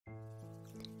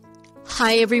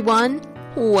Hi everyone,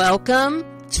 welcome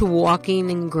to Walking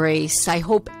in Grace. I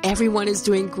hope everyone is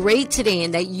doing great today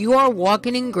and that you are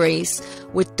walking in grace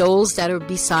with those that are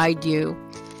beside you.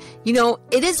 You know,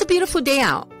 it is a beautiful day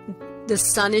out. The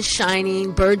sun is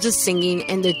shining, birds are singing,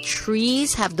 and the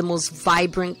trees have the most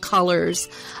vibrant colors.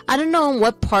 I don't know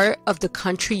what part of the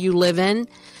country you live in,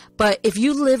 but if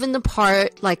you live in the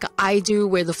part like I do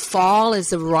where the fall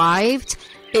has arrived,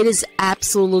 it is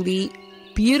absolutely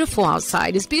beautiful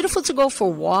outside. It's beautiful to go for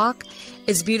a walk.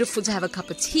 It's beautiful to have a cup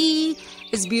of tea.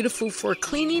 It's beautiful for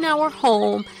cleaning our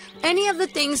home. Any of the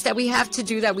things that we have to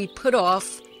do that we put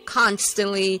off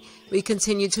constantly, we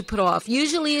continue to put off.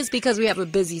 Usually it's because we have a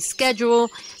busy schedule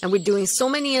and we're doing so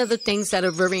many other things that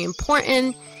are very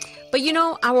important. But you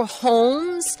know, our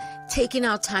homes, taking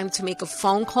out time to make a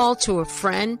phone call to a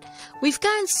friend, we've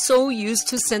gotten so used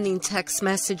to sending text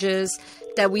messages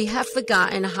that we have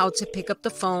forgotten how to pick up the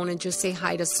phone and just say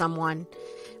hi to someone.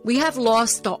 We have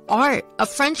lost the art of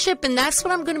friendship, and that's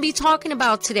what I'm going to be talking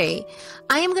about today.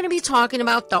 I am going to be talking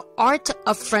about the art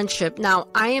of friendship. Now,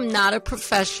 I am not a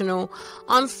professional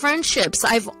on friendships.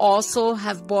 I've also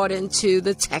have bought into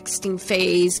the texting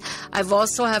phase. I've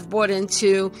also have bought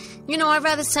into, I'd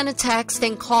rather send a text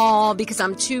than call because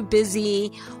I'm too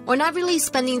busy, or not really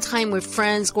spending time with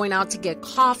friends, going out to get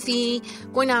coffee,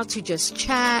 going out to just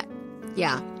chat.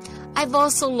 Yeah, I've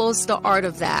also lost the art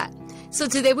of that. So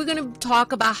today we're going to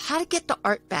talk about how to get the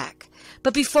art back.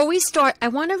 But before we start, I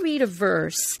want to read a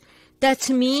verse that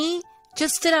to me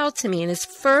just stood out to me. And it's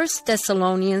 1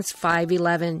 Thessalonians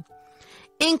 5:11.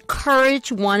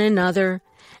 Encourage one another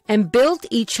and build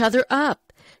each other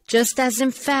up, just as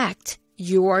in fact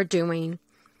you are doing.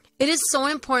 It is so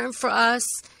important for us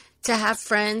to have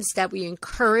friends that we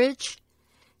encourage,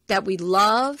 that we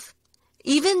love,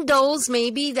 even those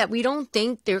maybe that we don't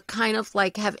think they're kind of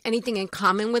like have anything in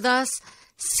common with us.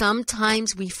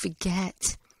 Sometimes we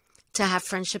forget to have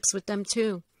friendships with them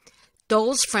too.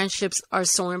 Those friendships are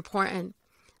so important.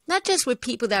 Not just with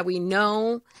people that we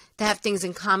know, that have things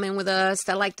in common with us,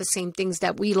 that like the same things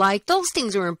that we like. Those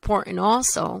things are important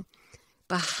also.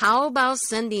 But how about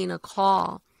sending a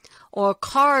call or a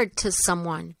card to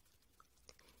someone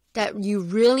that you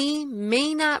really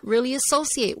may not really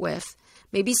associate with?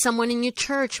 Maybe someone in your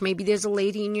church. Maybe there's a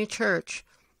lady in your church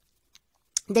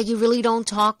that you really don't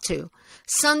talk to.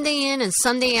 Sunday in and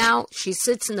Sunday out, she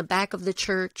sits in the back of the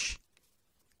church.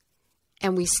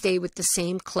 And we stay with the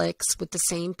same cliques, with the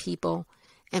same people,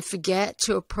 and forget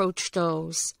to approach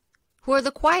those who are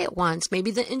the quiet ones,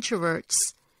 maybe the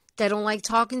introverts that don't like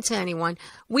talking to anyone.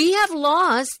 We have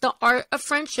lost the art of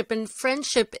friendship, and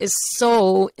friendship is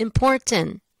so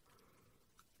important.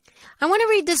 I want to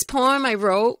read this poem I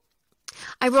wrote.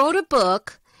 I wrote a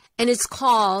book, and it's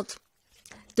called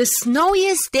The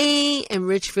Snowiest Day in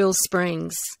Richfield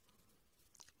Springs.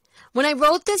 When I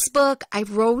wrote this book, I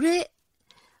wrote it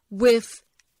with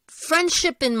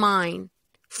friendship in mind,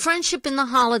 friendship in the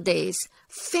holidays,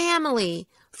 family,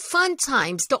 fun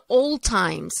times, the old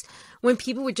times, when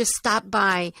people would just stop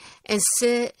by and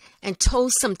sit and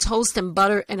toast some toast and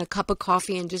butter and a cup of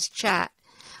coffee and just chat.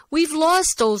 We've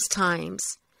lost those times.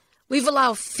 We've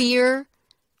allowed fear.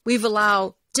 We've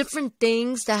allowed different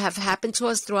things that have happened to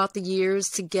us throughout the years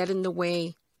to get in the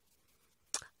way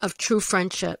of true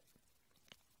friendship.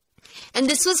 And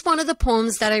this was one of the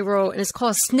poems that I wrote, and it's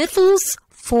called Sniffles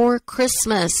for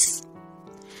Christmas.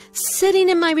 Sitting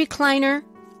in my recliner,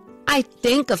 I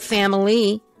think of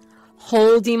family,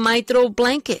 holding my throw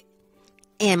blanket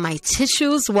and my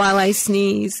tissues while I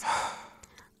sneeze.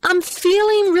 I'm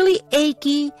feeling really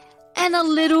achy and a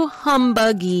little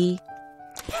humbuggy.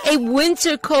 A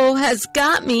winter cold has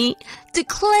got me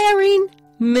declaring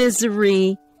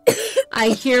misery. I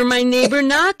hear my neighbor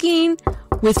knocking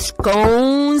with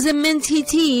scones and minty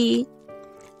tea.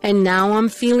 And now I'm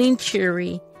feeling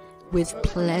cheery with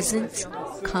pleasant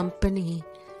company.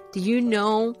 Do you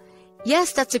know?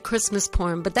 Yes, that's a Christmas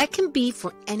poem, but that can be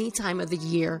for any time of the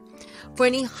year, for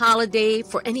any holiday,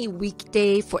 for any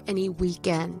weekday, for any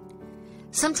weekend.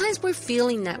 Sometimes we're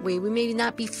feeling that way. We may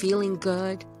not be feeling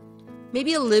good.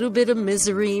 Maybe a little bit of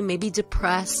misery, maybe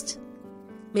depressed,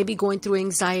 maybe going through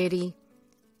anxiety.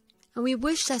 And we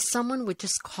wish that someone would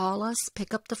just call us,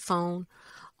 pick up the phone,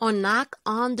 or knock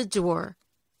on the door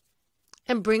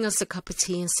and bring us a cup of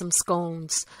tea and some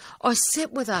scones, or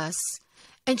sit with us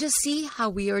and just see how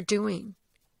we are doing.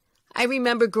 I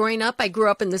remember growing up, I grew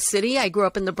up in the city, I grew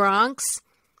up in the Bronx,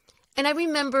 and I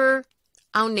remember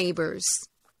our neighbors.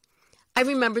 I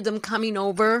remember them coming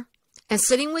over and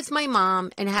sitting with my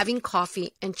mom and having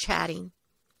coffee and chatting.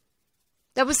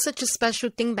 That was such a special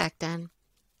thing back then.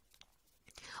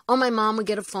 Or my mom would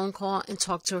get a phone call and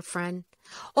talk to a friend.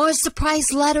 or a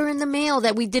surprise letter in the mail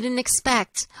that we didn't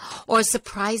expect, or a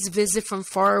surprise visit from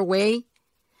far away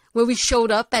where we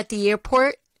showed up at the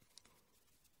airport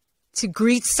to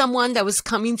greet someone that was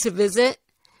coming to visit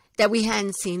that we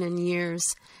hadn't seen in years.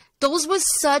 Those were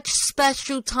such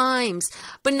special times.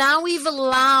 But now we've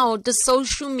allowed the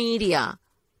social media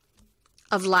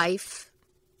of life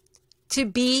to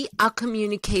be our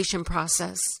communication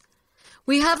process.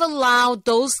 We have allowed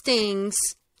those things,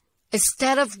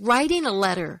 instead of writing a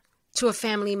letter to a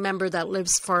family member that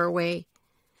lives far away,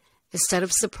 instead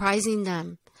of surprising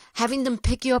them, having them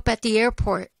pick you up at the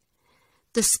airport,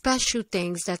 the special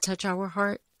things that touch our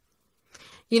heart.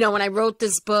 You know, when I wrote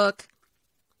this book,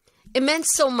 it meant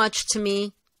so much to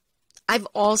me. I've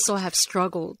also have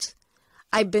struggled.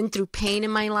 I've been through pain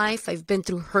in my life. I've been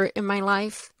through hurt in my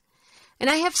life. And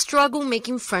I have struggled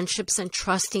making friendships and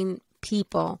trusting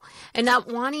people and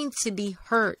not wanting to be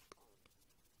hurt.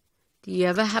 Do you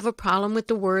ever have a problem with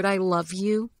the word I love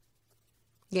you?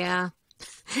 Yeah,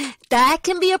 that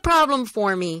can be a problem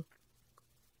for me.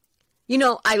 You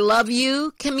know, I love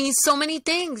you can mean so many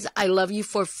things. I love you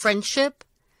for friendship.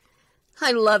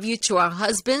 I love you to our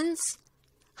husbands.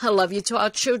 I love you to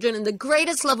our children. And the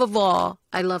greatest love of all,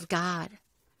 I love God.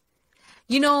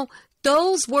 You know,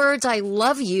 those words, I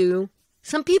love you,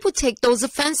 some people take those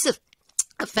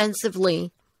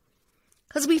offensively.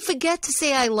 Because we forget to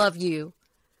say I love you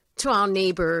to our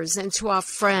neighbors and to our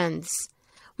friends.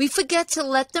 We forget to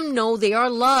let them know they are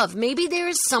loved. Maybe there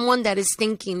is someone that is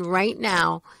thinking right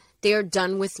now they are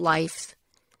done with life.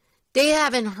 They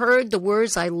haven't heard the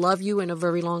words I love you in a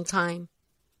very long time.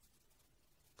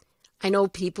 I know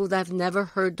people that have never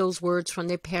heard those words from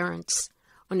their parents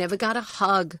or never got a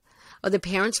hug, or the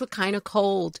parents were kind of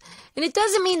cold. And it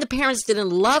doesn't mean the parents didn't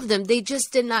love them. They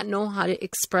just did not know how to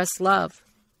express love.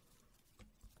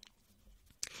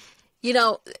 You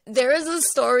know, there is a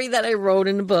story that I wrote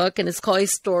in the book, and it's called A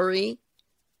Story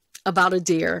About a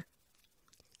Deer.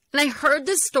 And I heard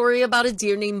this story about a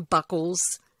deer named Buckles.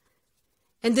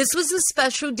 And this was a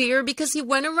special deer because he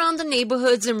went around the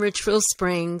neighborhoods in Richfield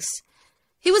Springs.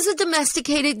 He was a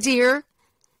domesticated deer.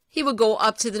 He would go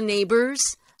up to the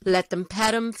neighbors, let them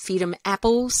pet him, feed him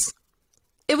apples.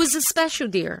 It was a special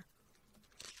deer.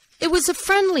 It was a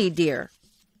friendly deer.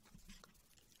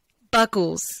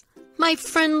 Buckles, my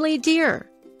friendly deer.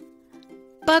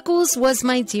 Buckles was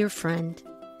my dear friend.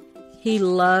 He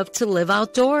loved to live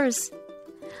outdoors.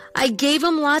 I gave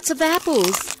him lots of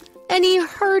apples, and he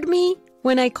heard me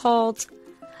when I called.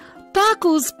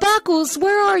 Buckles, Buckles,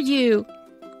 where are you?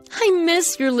 I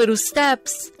miss your little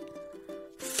steps,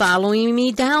 following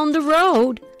me down the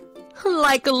road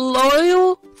like a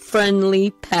loyal,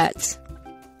 friendly pet.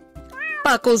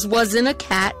 Buckles wasn't a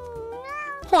cat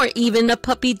or even a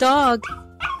puppy dog.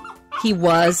 He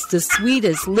was the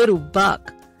sweetest little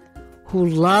buck who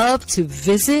loved to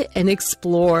visit and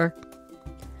explore.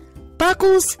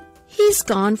 Buckles, he's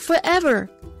gone forever.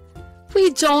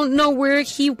 We don't know where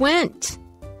he went.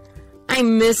 I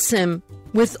miss him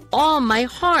with all my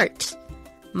heart,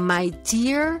 my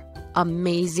dear,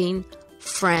 amazing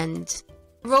friend.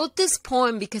 I wrote this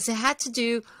poem because it had to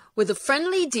do with a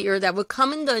friendly deer that would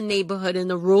come in the neighborhood in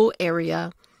the rural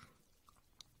area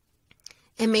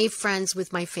and made friends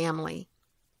with my family.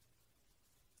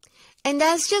 And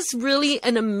that's just really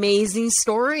an amazing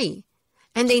story.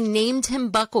 And they named him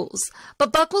Buckles.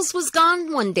 But Buckles was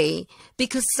gone one day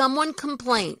because someone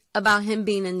complained about him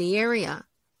being in the area.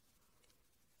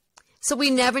 So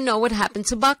we never know what happened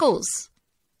to Buckles.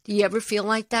 Do you ever feel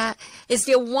like that? Is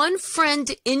there one friend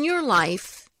in your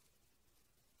life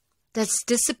that's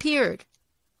disappeared,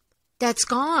 that's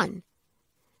gone,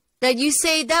 that you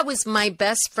say, that was my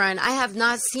best friend? I have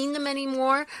not seen them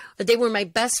anymore. They were my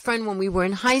best friend when we were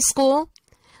in high school,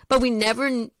 but we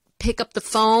never pick up the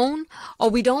phone,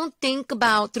 or we don't think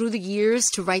about through the years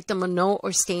to write them a note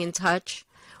or stay in touch.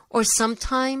 Or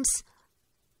sometimes,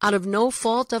 out of no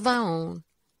fault of our own,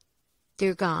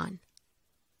 they're gone.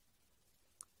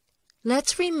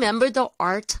 Let's remember the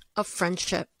art of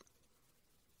friendship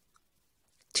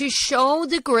to show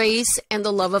the grace and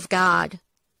the love of God.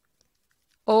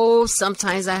 Oh,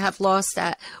 sometimes I have lost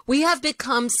that. We have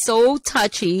become so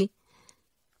touchy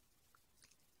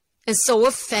and so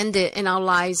offended in our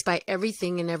lives by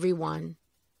everything and everyone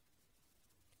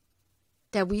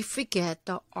that we forget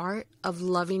the art of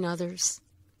loving others.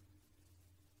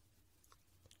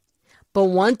 But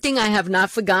one thing I have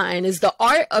not forgotten is the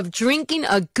art of drinking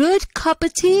a good cup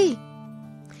of tea.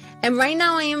 And right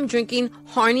now I am drinking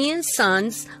Harney &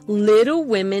 Sons Little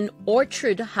Women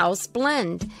Orchard House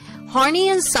Blend.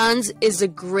 Harney & Sons is a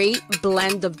great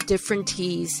blend of different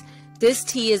teas. This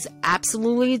tea is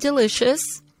absolutely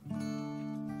delicious.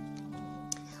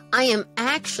 I am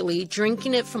actually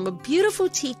drinking it from a beautiful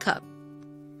teacup.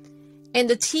 And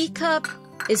the teacup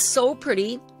is so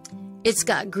pretty. It's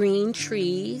got green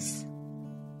trees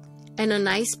and a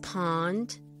nice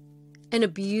pond and a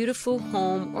beautiful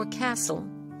home or castle.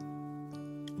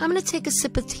 I'm going to take a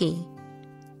sip of tea.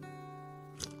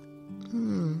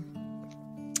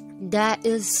 That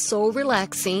is so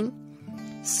relaxing,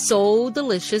 so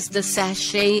delicious. The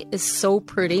sachet is so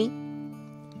pretty.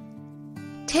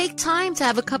 Take time to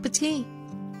have a cup of tea.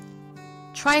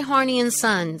 Try Harney &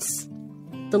 Sons.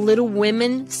 The Little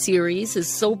Women series is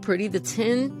so pretty. The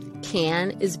tin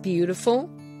can is beautiful.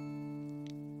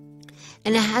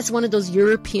 And it has one of those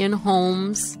European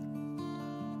homes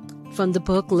from the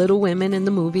book Little Women in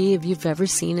the movie, if you've ever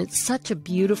seen it. Such a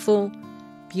beautiful,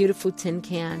 beautiful tin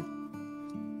can.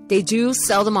 They do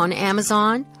sell them on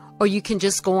Amazon, or you can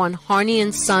just go on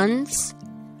Harney & Sons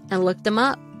and look them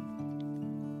up.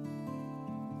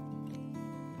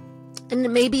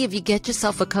 And maybe if you get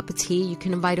yourself a cup of tea, you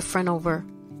can invite a friend over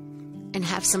and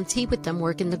have some tea with them,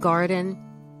 work in the garden.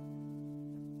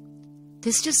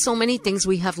 There's just so many things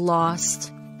we have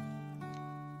lost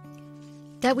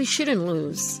that we shouldn't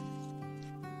lose,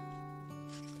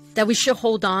 that we should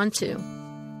hold on to.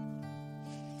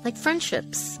 Like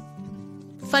friendships,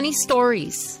 funny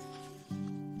stories,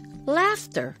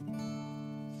 laughter,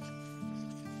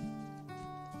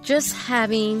 just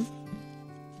having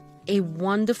a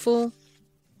wonderful,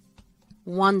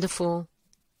 wonderful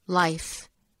life.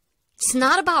 It's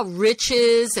not about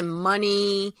riches and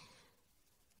money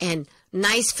and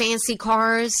nice fancy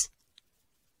cars.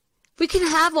 We can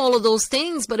have all of those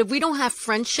things, but if we don't have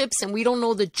friendships and we don't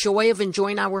know the joy of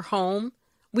enjoying our home,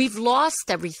 we've lost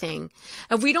everything.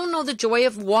 If we don't know the joy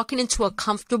of walking into a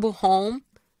comfortable home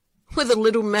with a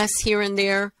little mess here and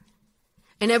there,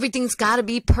 and everything's got to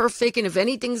be perfect, and if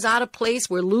anything's out of place,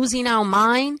 we're losing our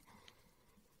mind.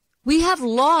 We have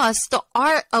lost the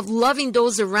art of loving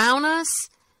those around us.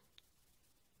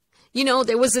 You know,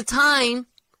 there was a time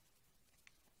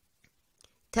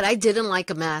that I didn't like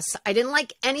a mess. I didn't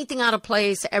like anything out of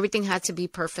place. Everything had to be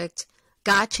perfect.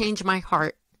 God changed my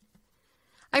heart.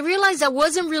 I realized I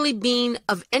wasn't really being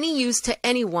of any use to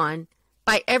anyone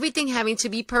by everything having to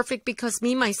be perfect, because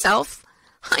me, myself,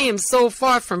 I am so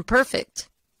far from perfect.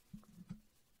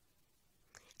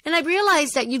 And I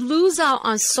realized that you lose out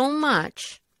on so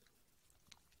much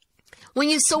when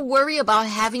you so worry about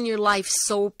having your life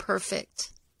so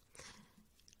perfect.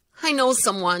 I know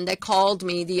someone that called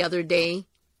me the other day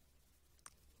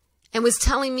and was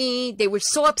telling me they were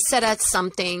so upset at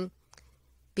something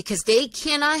because they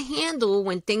cannot handle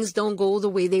when things don't go the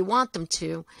way they want them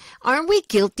to. Aren't we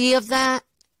guilty of that?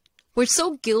 We're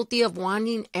so guilty of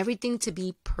wanting everything to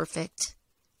be perfect.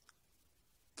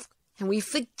 And we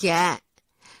forget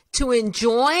to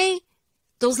enjoy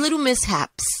those little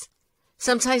mishaps.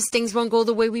 Sometimes things won't go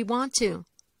the way we want to.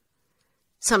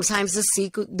 Sometimes the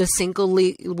sink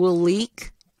will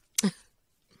leak.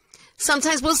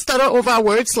 Sometimes we'll stutter over our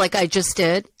words like I just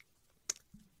did.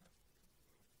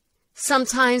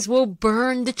 Sometimes we'll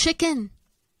burn the chicken.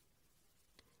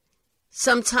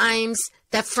 Sometimes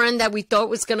that friend that we thought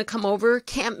was going to come over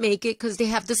can't make it because they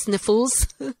have the sniffles.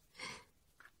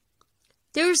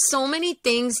 There are so many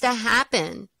things that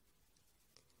happen.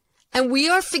 And we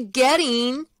are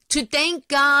forgetting to thank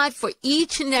God for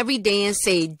each and every day and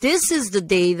say, this is the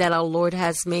day that our Lord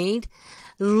has made.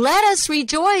 Let us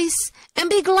rejoice and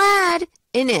be glad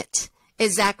in it,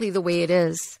 exactly the way it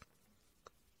is.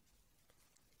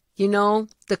 You know,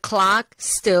 the clock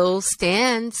still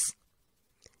stands.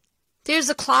 There's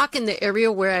a clock in the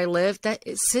area where I live that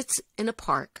it sits in a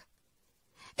park.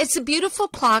 It's a beautiful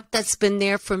clock that's been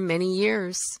there for many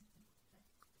years.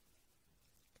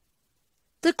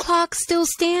 The clock still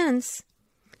stands.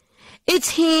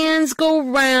 Its hands go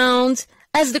round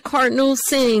as the cardinal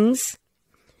sings.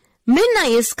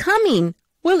 Midnight is coming.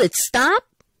 Will it stop?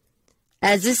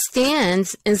 As it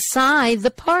stands inside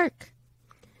the park.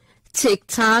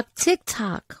 Tick-tock,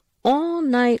 tick-tock, all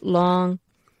night long.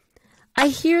 I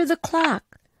hear the clock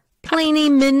playing a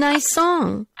midnight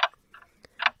song.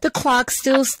 The clock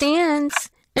still stands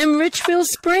in Richfield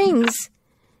Springs.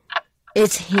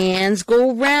 Its hands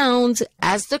go round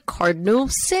as the cardinal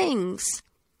sings.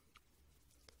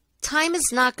 Time is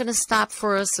not going to stop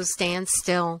for us, so stand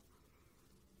still.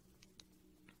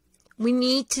 We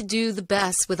need to do the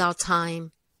best with our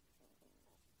time.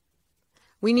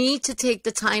 We need to take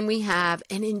the time we have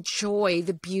and enjoy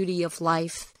the beauty of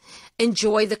life.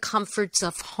 Enjoy the comforts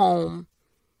of home.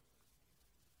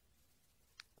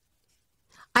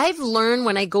 I've learned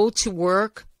when I go to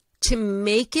work to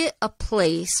make it a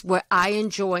place where I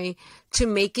enjoy, to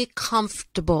make it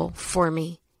comfortable for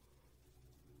me.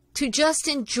 to just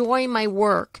enjoy my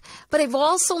work. But I've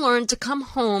also learned to come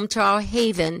home to our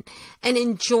haven and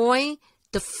enjoy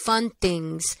the fun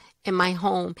things in my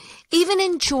home. Even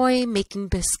enjoy making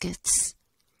biscuits.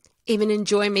 Even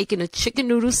enjoy making a chicken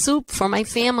noodle soup for my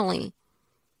family.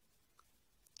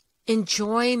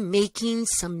 Enjoy making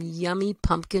some yummy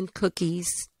pumpkin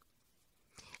cookies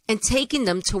and taking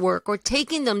them to work or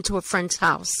taking them to a friend's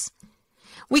house.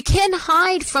 We can't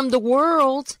hide from the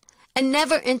world and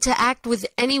never interact with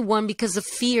anyone because of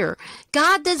fear.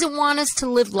 God doesn't want us to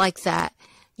live like that.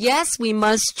 Yes, we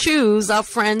must choose our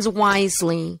friends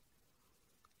wisely.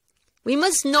 We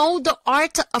must know the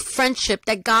art of friendship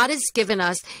that God has given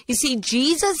us. You see,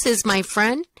 Jesus is my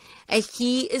friend, and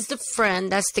he is the friend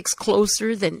that sticks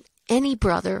closer than any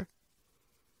brother.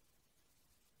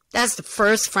 That's the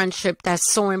first friendship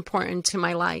that's so important to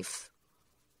my life.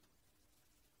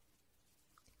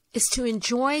 Is to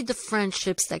enjoy the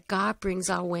friendships that God brings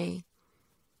our way.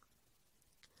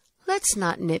 Let's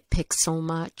not nitpick so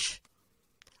much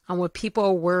on what people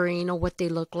are wearing or what they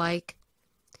look like.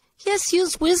 Yes,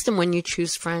 use wisdom when you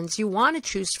choose friends. You want to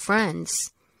choose friends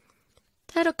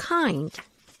that are kind.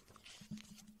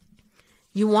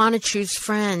 You want to choose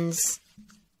friends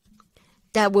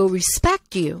that will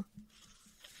respect you.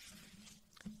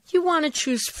 You want to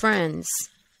choose friends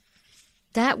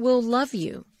that will love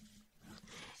you.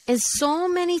 And so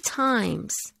many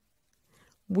times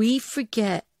we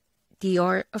forget the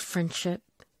art of friendship,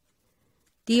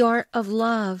 the art of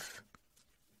love.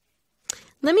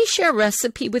 Let me share a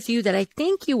recipe with you that I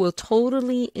think you will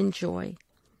totally enjoy.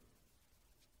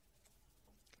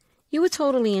 You will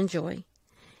totally enjoy.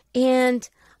 And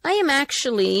I am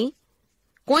actually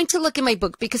going to look in my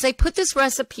book because I put this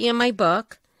recipe in my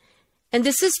book. And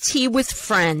this is tea with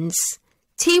friends.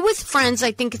 Tea with friends,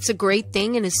 I think it's a great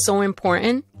thing and is so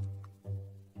important.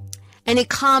 And it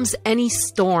calms any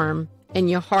storm in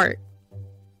your heart.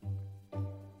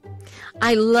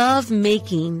 I love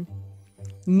making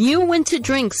new winter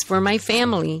drinks for my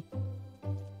family.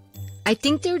 I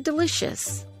think they're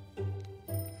delicious.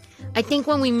 I think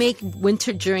when we make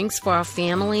winter drinks for our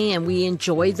family and we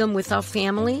enjoy them with our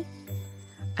family,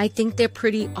 I think they're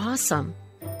pretty awesome.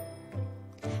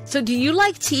 So do you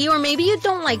like tea, or maybe you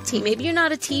don't like tea? Maybe you're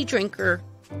not a tea drinker.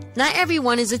 Not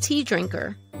everyone is a tea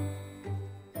drinker.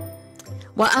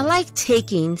 Well, I like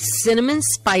taking cinnamon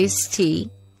spice tea,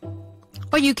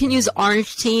 or you can use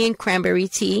orange tea and cranberry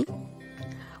tea,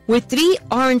 with 3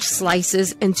 orange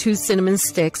slices and 2 cinnamon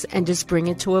sticks, and just bring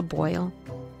it to a boil.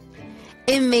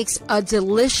 It makes a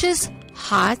delicious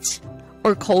hot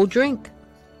or cold drink.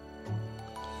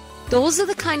 Those are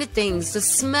the kind of things, the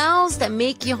smells that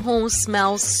make your home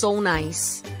smell so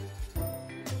nice.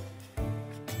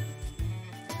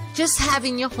 Just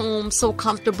having your home so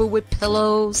comfortable with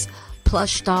pillows,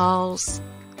 plush dolls.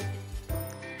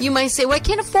 You might say, well, I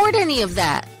can't afford any of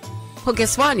that. Well,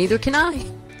 guess what? Neither can I.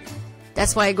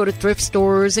 That's why I go to thrift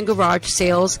stores and garage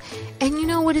sales. And you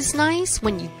know what is nice?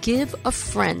 When you give a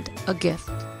friend a gift.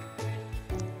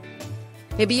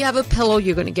 Maybe you have a pillow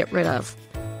you're going to get rid of.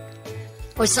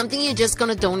 Or something you're just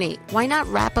going to donate. Why not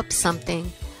wrap up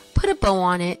something, put a bow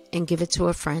on it, and give it to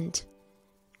a friend?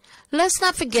 Let's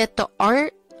not forget the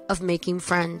art of making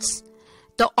friends.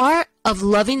 The art of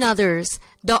loving others.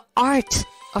 The art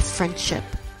of friendship.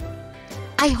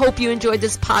 I hope you enjoyed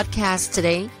this podcast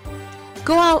today.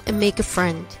 Go out and make a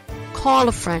friend. Call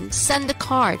a friend. Send a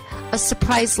card. A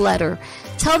surprise letter.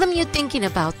 Tell them you're thinking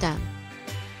about them.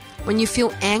 When you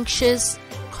feel anxious,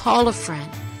 call a friend.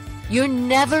 You're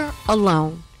never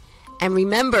alone. And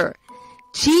remember,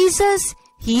 Jesus,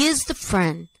 he is the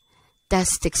friend that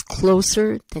sticks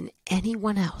closer than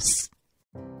anyone else.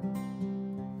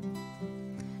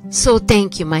 So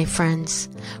thank you, my friends,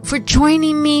 for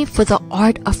joining me for the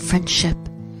art of friendship.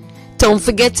 Don't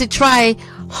forget to try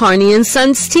Honey &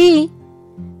 Sons tea.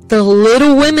 The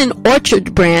Little Women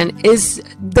Orchard brand is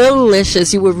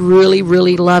delicious. You would really,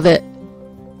 really love it.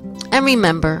 And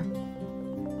remember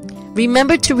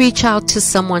to reach out to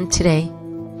someone today.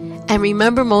 And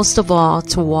remember most of all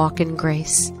to walk in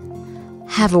grace.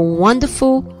 Have a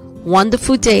wonderful,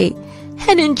 wonderful day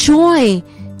and enjoy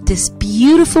this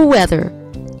beautiful weather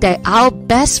that our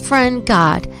best friend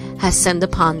God has sent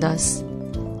upon us.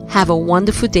 Have a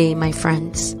wonderful day, my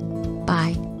friends.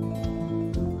 Bye.